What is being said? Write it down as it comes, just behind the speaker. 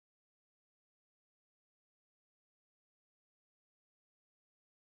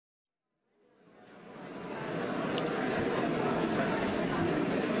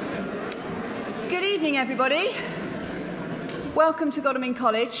evening, everybody. Welcome to Godalming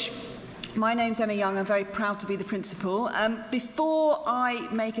College. My name's Emma Young. I'm very proud to be the principal. Before I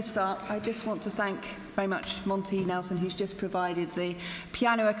make a start, I just want to thank very much Monty Nelson, who's just provided the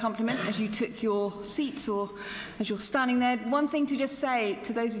piano accompaniment as you took your seats or as you're standing there. One thing to just say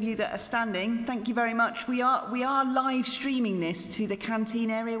to those of you that are standing, thank you very much. We are live streaming this to the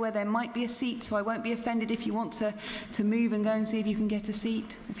canteen area where there might be a seat, so I won't be offended if you want to move and go and see if you can get a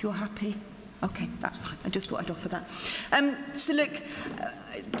seat, if you're happy. Okay, that's fine. I just thought I'd offer that. So look,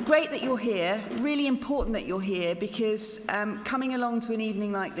 great that you're here. Really important that you're here because coming along to an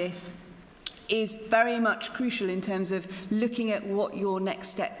evening like this is very much crucial in terms of looking at what your next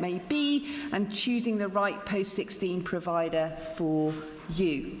step may be and choosing the right post-16 provider for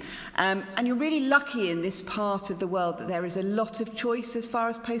you. And you're really lucky in this part of the world that there is a lot of choice as far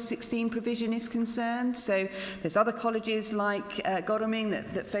as post-16 provision is concerned. So there's other colleges like Godalming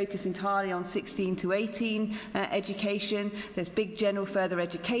that focus entirely on 16 to 18 education. There's big general further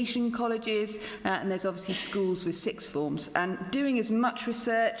education colleges, and there's obviously schools with sixth forms. And doing as much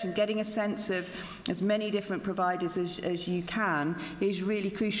research and getting a sense of as many different providers as you can is really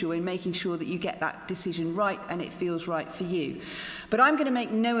crucial in making sure that you get that decision right and it feels right for you. But I'm going to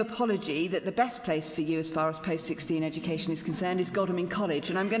make no apology that the best place for you as far as post-16 education is concerned is Godalming College.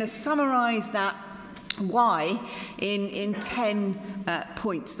 And I'm going to summarise that why in 10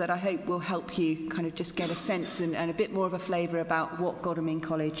 points that I hope will help you kind of just get a sense and a bit more of a flavour about what Godalming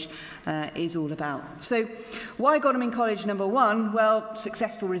College is all about. So why Godalming College? Number one, well,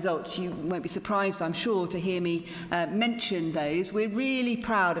 successful results. You won't be surprised, I'm sure, to hear me mention those. We're really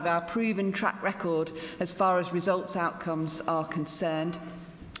proud of our proven track record as far as results outcomes are concerned.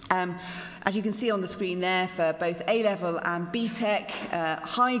 As you can see on the screen there, for both A-level and BTEC,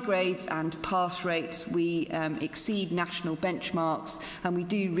 high grades and pass rates, we exceed national benchmarks, and we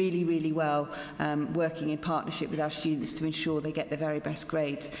do really, really well working in partnership with our students to ensure they get the very best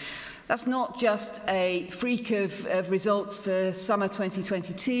grades. That's not just a freak of results for summer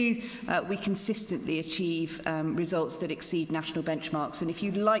 2022. We consistently achieve results that exceed national benchmarks. And if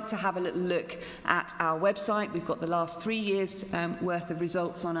you'd like to have a little look at our website, we've got the last 3 years worth of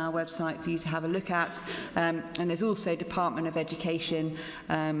results on our website for you to have a look at. And there's also Department of Education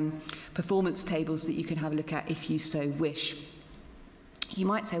performance tables that you can have a look at if you so wish. You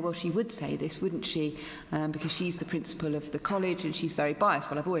might say, well, she would say this, wouldn't she? Because she's the principal of the college and she's very biased.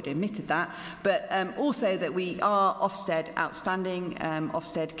 Well, I've already admitted that. But also that we are Ofsted outstanding.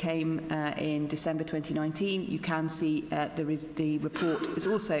 Ofsted came in December 2019. You can see the report is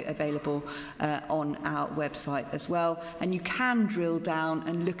also available on our website as well. And you can drill down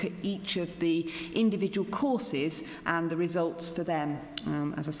and look at each of the individual courses and the results for them.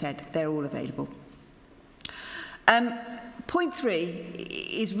 As I said, they're all available. Point 3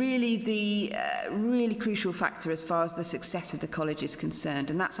 is really the really crucial factor as far as the success of the college is concerned,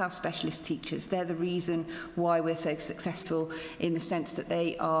 and that's our specialist teachers. They're the reason why we're so successful, in the sense that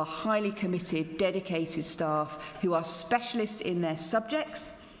they are highly committed, dedicated staff who are specialists in their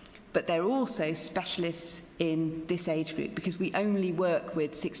subjects, but they're also specialists in this age group because we only work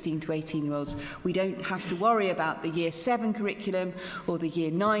with 16 to 18-year-olds. We don't have to worry about the Year 7 curriculum or the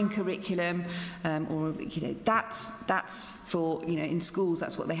Year 9 curriculum, or that's for in schools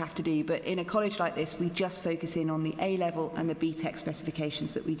that's what they have to do. But in a college like this, we just focus in on the A-level and the BTEC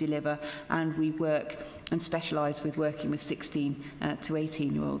specifications that we deliver, and we work and specialise with working with 16 to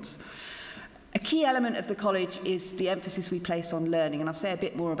 18-year-olds. A key element of the college is the emphasis we place on learning, and I'll say a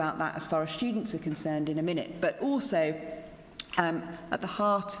bit more about that as far as students are concerned in a minute, but also at the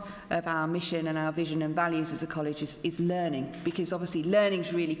heart of our mission and our vision and values as a college is learning, because obviously learning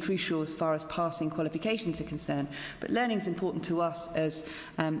is really crucial as far as passing qualifications are concerned, but learning is important to us as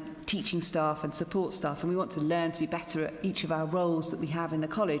teaching staff and support staff, and we want to learn to be better at each of our roles that we have in the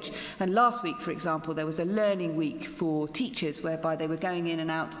college. And last week, for example, there was a learning week for teachers whereby they were going in and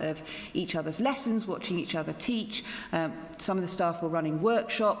out of each other's lessons, watching each other teach. Some of the staff were running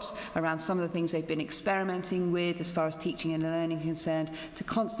workshops around some of the things they've been experimenting with as far as teaching and learning concerned, to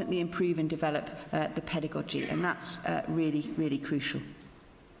constantly improve and develop the pedagogy, and that's really, really crucial.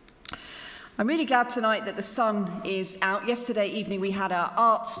 I'm really glad tonight that the sun is out. Yesterday evening we had our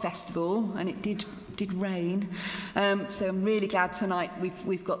arts festival and it did rain, so I'm really glad tonight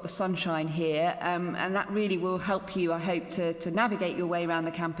we've got the sunshine here, and that really will help you, I hope, to navigate your way around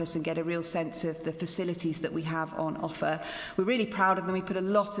the campus and get a real sense of the facilities that we have on offer. We're really proud of them. We put a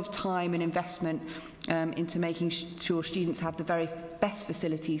lot of time and investment into making sure students have the very best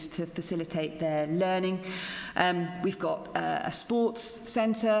facilities to facilitate their learning. We've got a sports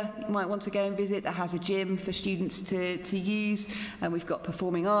centre you might want to go and visit that has a gym for students to use. And we've got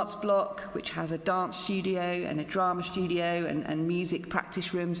performing arts block, which has a dance studio and a drama studio and music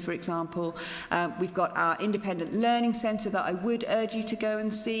practice rooms, for example. We've got our independent learning centre that I would urge you to go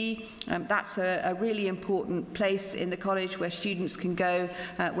and see. That's a really important place in the college where students can go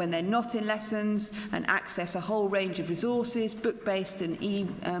when they're not in lessons and access a whole range of resources, book-based and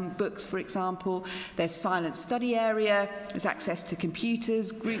e-books, for example. There's silent study area, there's access to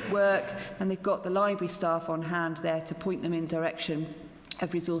computers, group work, and they've got the library staff on hand there to point them in direction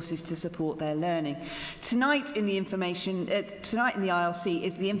of resources to support their learning. Tonight in the ILC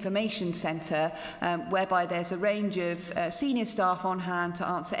is the information centre, whereby there's a range of senior staff on hand to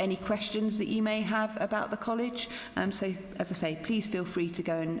answer any questions that you may have about the college. So, as I say, please feel free to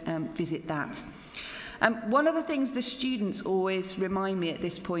go and visit that. One of the things the students always remind me at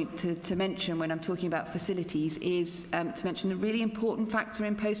this point to mention when I'm talking about facilities is to mention a really important factor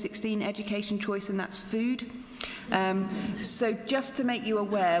in post-16 education choice, and that's food. So just to make you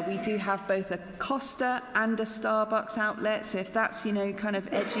aware, we do have both a Costa and a Starbucks outlet. So if that's, kind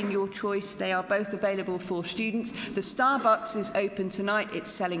of edging your choice, they are both available for students. The Starbucks is open tonight. It's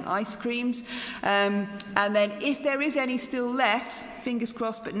selling ice creams. And then if there is any still left, fingers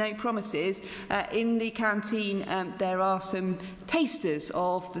crossed but no promises, in the canteen there are some tasters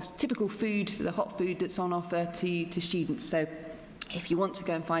of the typical food, the hot food that's on offer to students. So if you want to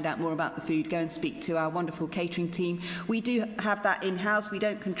go and find out more about the food, go and speak to our wonderful catering team. We do have that in-house. We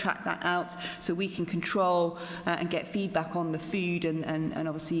don't contract that out, so we can control and get feedback on the food and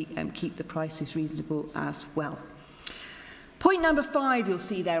obviously keep the prices reasonable as well. Point number 5 you'll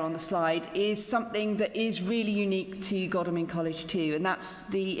see there on the slide is something that is really unique to Godalming College too, and that's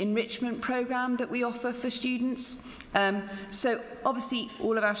the enrichment programme that we offer for students. So obviously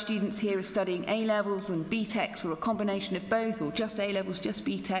all of our students here are studying A-levels and BTECs, or a combination of both, or just A-levels, just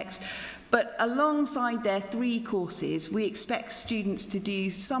BTECs. But alongside their 3 courses, we expect students to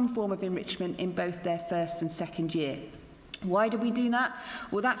do some form of enrichment in both their first and second year. Why do we do that?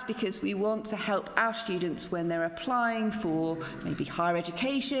 Well, that's because we want to help our students when they're applying for maybe higher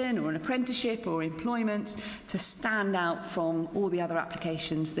education or an apprenticeship or employment to stand out from all the other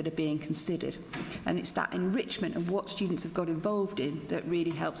applications that are being considered. And it's that enrichment of what students have got involved in that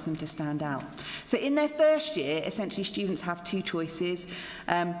really helps them to stand out. So in their first year, essentially students have 2 choices,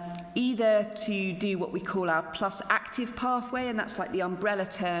 either to do what we call our Plus Active pathway, and that's like the umbrella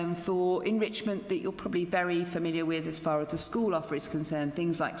term for enrichment that you're probably very familiar with as far as the school offer is concerned,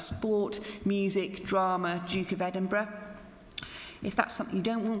 things like sport, music, drama, Duke of Edinburgh. If that's something you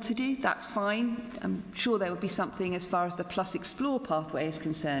don't want to do, that's fine. I'm sure there would be something as far as the Plus Explore pathway is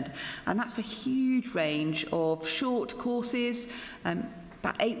concerned. And that's a huge range of short courses,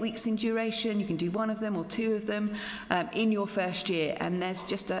 about 8 weeks in duration. You can do 1 of them or 2 of them in your first year, and there's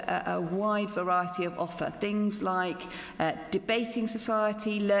just a wide variety of offer. Things like debating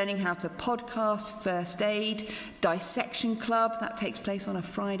society, learning how to podcast, first aid, dissection club, that takes place on a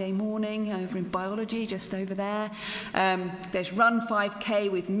Friday morning over in biology, just over there. There's Run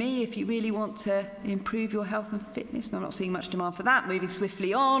 5K with me if you really want to improve your health and fitness. I'm not seeing much demand for that. Moving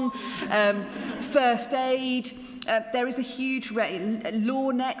swiftly on. First aid. There is a huge law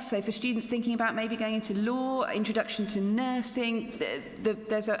next, so for students thinking about maybe going into law, introduction to nursing,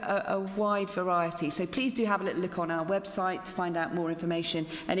 there's a wide variety. So please do have a little look on our website to find out more information.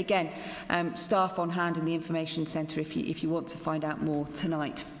 And again, staff on hand in the information centre if you want to find out more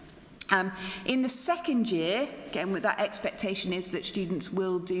tonight. In the second year, again, with that expectation is that students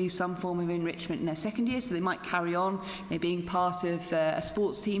will do some form of enrichment in their second year, so they might carry on, being part of a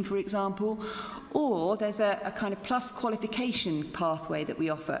sports team, for example. Or there's a kind of plus qualification pathway that we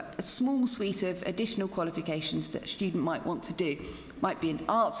offer, a small suite of additional qualifications that a student might want to do. Might be an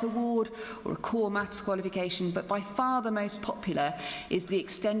arts award or a core maths qualification, but by far the most popular is the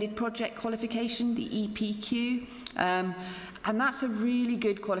extended project qualification, the EPQ. And that's a really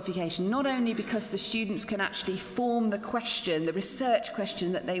good qualification, not only because the students can actually form the question, the research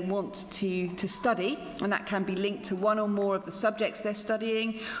question that they want to study, and that can be linked to 1 or more of the subjects they're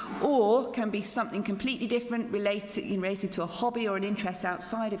studying, or can be something completely different related to a hobby or an interest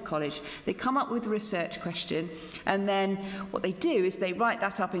outside of college. They come up with a research question, and then what they do is they write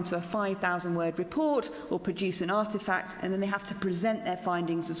that up into a 5,000-word report or produce an artifact, and then they have to present their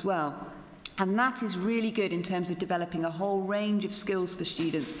findings as well. And that is really good in terms of developing a whole range of skills for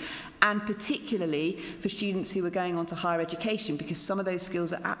students, and particularly for students who are going on to higher education, because some of those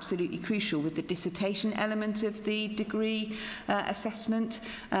skills are absolutely crucial with the dissertation element of the degree assessment.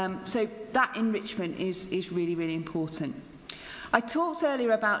 So that enrichment is really, really important. I talked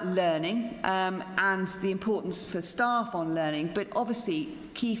earlier about learning and the importance for staff on learning, but obviously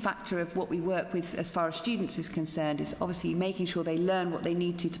key factor of what we work with as far as students is concerned is obviously making sure they learn what they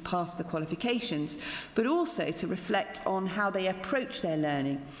need to pass the qualifications, but also to reflect on how they approach their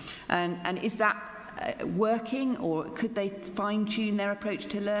learning. And is that working, or could they fine-tune their approach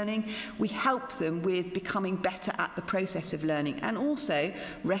to learning? We help them with becoming better at the process of learning, and also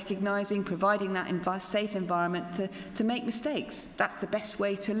recognising, providing that safe environment to make mistakes. That's the best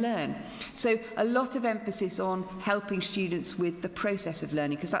way to learn. So a lot of emphasis on helping students with the process of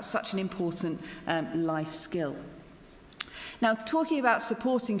learning, because that's such an important life skill. Now, talking about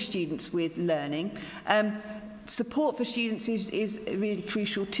supporting students with learning, support for students is really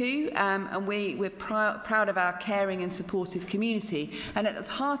crucial too, and we're proud of our caring and supportive community. And at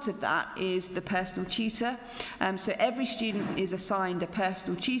the heart of that is the personal tutor. So every student is assigned a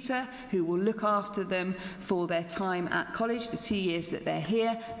personal tutor who will look after them for their time at college, the 2 years that they're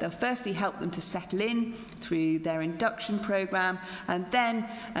here. They'll firstly help them to settle in through their induction programme, and then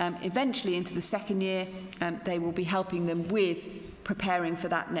eventually into the second year, they will be helping them with preparing for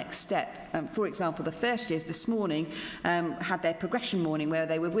that next step. For example, the first years this morning had their progression morning, where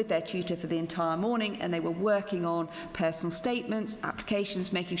they were with their tutor for the entire morning, and they were working on personal statements,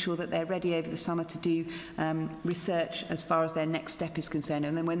 applications, making sure that they're ready over the summer to do research as far as their next step is concerned.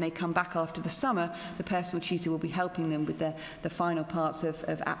 And then when they come back after the summer, the personal tutor will be helping them with the final parts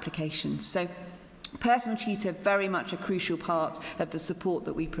of applications. So personal tutor, very much a crucial part of the support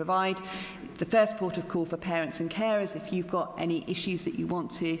that we provide. The first port of call for parents and carers. If you've got any issues that you want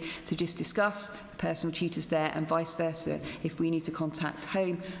to just discuss, the personal tutor's there, and vice versa. If we need to contact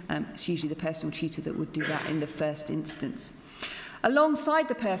home, it's usually the personal tutor that would do that in the first instance. Alongside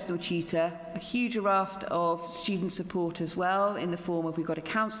the personal tutor, a huge raft of student support as well, in the form of, we've got a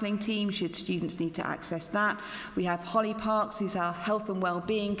counselling team should students need to access that. We have Holly Parks, who's our health and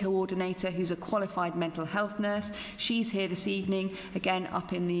wellbeing coordinator, who's a qualified mental health nurse. She's here this evening, again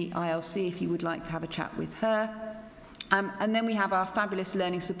up in the ILC if you would like to have a chat with her. And then we have our fabulous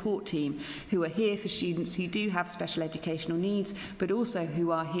learning support team, who are here for students who do have special educational needs, but also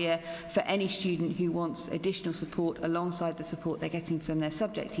who are here for any student who wants additional support alongside the support they're getting from their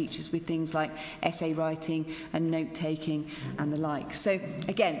subject teachers with things like essay writing and note-taking and the like. So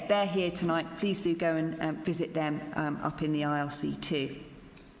again, they're here tonight. Please do go and visit them up in the ILC too.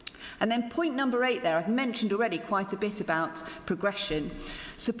 And then point number 8 there, I've mentioned already quite a bit about progression.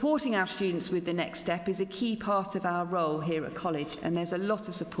 Supporting our students with the next step is a key part of our role here at college, and there's a lot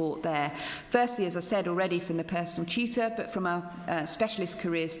of support there. Firstly, as I said already, from the personal tutor, but from our specialist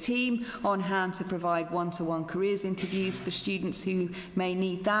careers team on hand to provide one-to-one careers interviews for students who may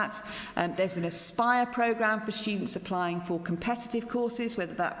need that. There's an Aspire programme for students applying for competitive courses,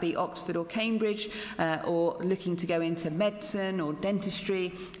 whether that be Oxford or Cambridge, or looking to go into medicine or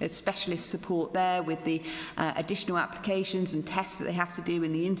dentistry. There's specialist support there with the additional applications and tests that they have to do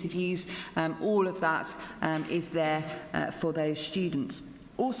in the interviews. All of that is there for those students.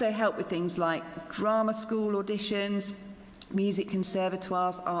 Also help with things like drama school auditions, music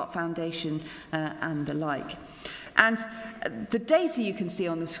conservatoires, art foundation and the like. And the data you can see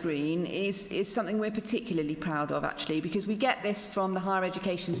on the screen is something we're particularly proud of, actually, because we get this from the Higher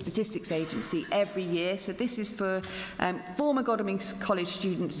Education Statistics Agency every year. So this is for former Godalming College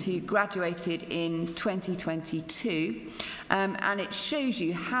students who graduated in 2022, and it shows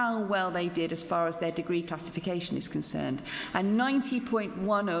you how well they did as far as their degree classification is concerned. And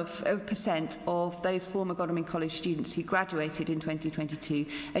 90.1% of those former Godalming College students who graduated in 2022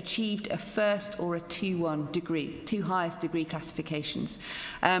 achieved a first or a 2-1 degree. Two highest degree classifications,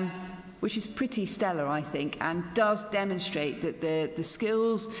 which is pretty stellar, I think, and does demonstrate that the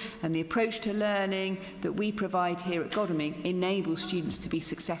skills and the approach to learning that we provide here at Godalming enables students to be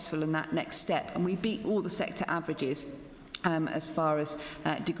successful in that next step. And we beat all the sector averages as far as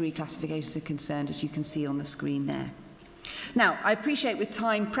degree classifications are concerned, as you can see on the screen there. Now, I appreciate with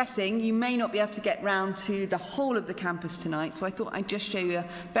time pressing, you may not be able to get round to the whole of the campus tonight, so I thought I'd just show you a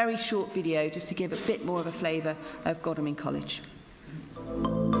very short video just to give a bit more of a flavour of Godalming College.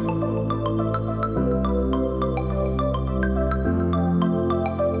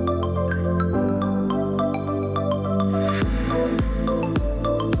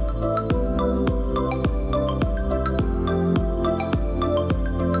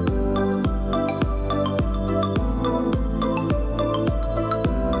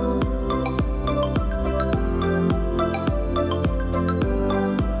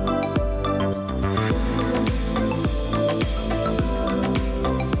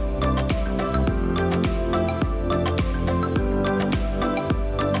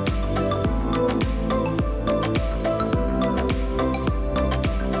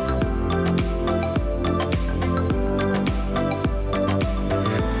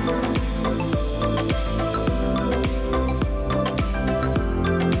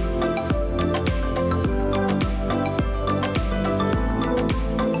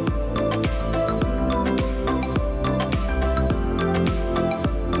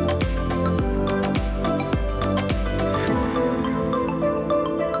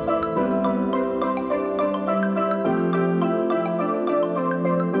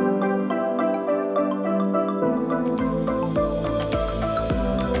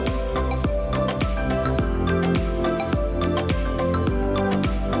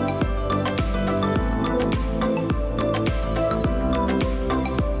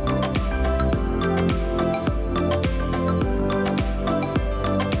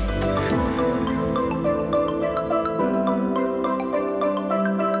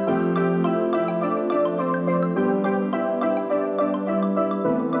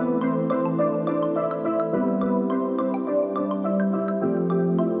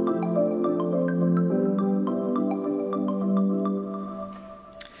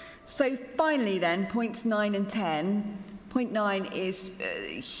 So finally then, points 9 and 10. Point 9 is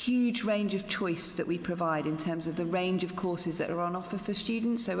a huge range of choice that we provide in terms of the range of courses that are on offer for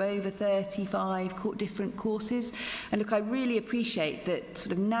students, so over 35 different courses. And look, I really appreciate that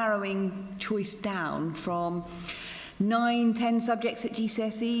sort of narrowing choice down from 9, 10 subjects at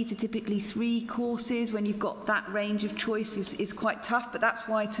GCSE to typically 3 courses when you've got that range of choice is quite tough, but that's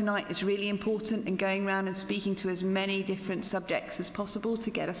why tonight is really important, and going around and speaking to as many different subjects as possible to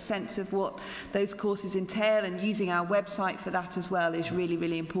get a sense of what those courses entail, and using our website for that as well is really,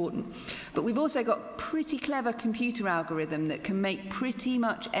 really important. But we've also got a pretty clever computer algorithm that can make pretty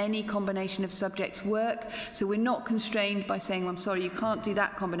much any combination of subjects work, so we're not constrained by saying, well, I'm sorry, you can't do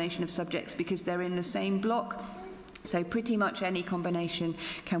that combination of subjects because they're in the same block. So pretty much any combination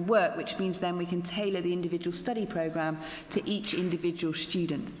can work, which means then we can tailor the individual study programme to each individual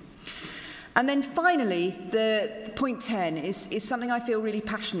student. And then finally, the point 10 is something I feel really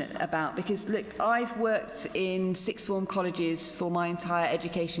passionate about, because look, I've worked in sixth form colleges for my entire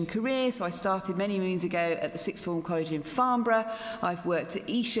education career. So I started many moons ago at the sixth form college in Farnborough. I've worked at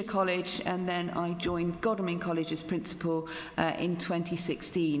Esher College, and then I joined Godalming College as principal in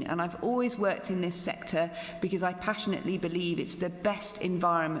 2016. And I've always worked in this sector because I passionately believe it's the best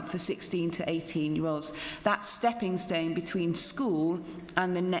environment for 16 to 18-year-olds. That stepping stone between school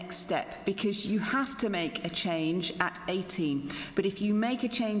and the next step, because you have to make a change at 18. But if you make a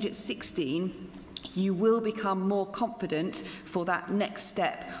change at 16, you will become more confident for that next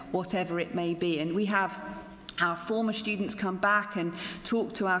step, whatever it may be. And we have our former students come back and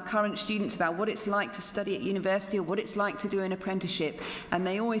talk to our current students about what it's like to study at university or what it's like to do an apprenticeship. And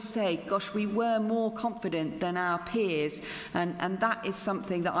they always say, gosh, we were more confident than our peers. And that is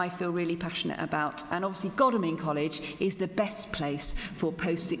something that I feel really passionate about. And obviously Godalming College is the best place for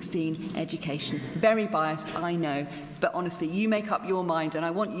post-16 education. Very biased, I know. But honestly, you make up your mind, and I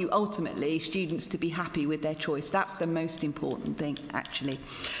want you ultimately, students, to be happy with their choice. That's the most important thing, actually.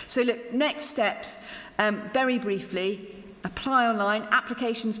 So look, next steps, very briefly, apply online.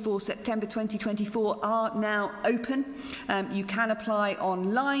 Applications for September 2024 are now open. You can apply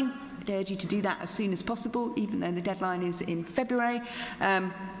online. I'd urge you to do that as soon as possible, even though the deadline is in February.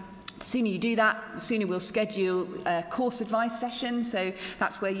 The sooner you do that, the sooner we'll schedule a course advice session. So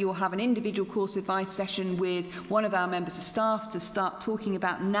that's where you'll have an individual course advice session with one of our members of staff to start talking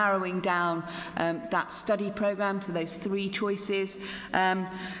about narrowing down that study programme to those 3 choices. And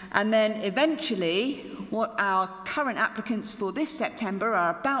then eventually, what our current applicants for this September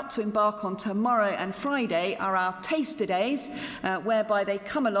are about to embark on tomorrow and Friday are our taster days, whereby they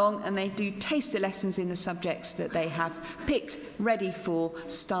come along and they do taster lessons in the subjects that they have picked, ready for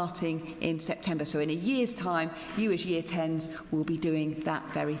starting in September. So in a year's time, you as Year 10s will be doing that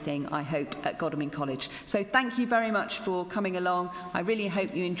very thing, I hope, at Godalming College. So thank you very much for coming along. I really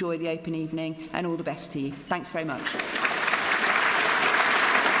hope you enjoy the open evening, and all the best to you. Thanks very much.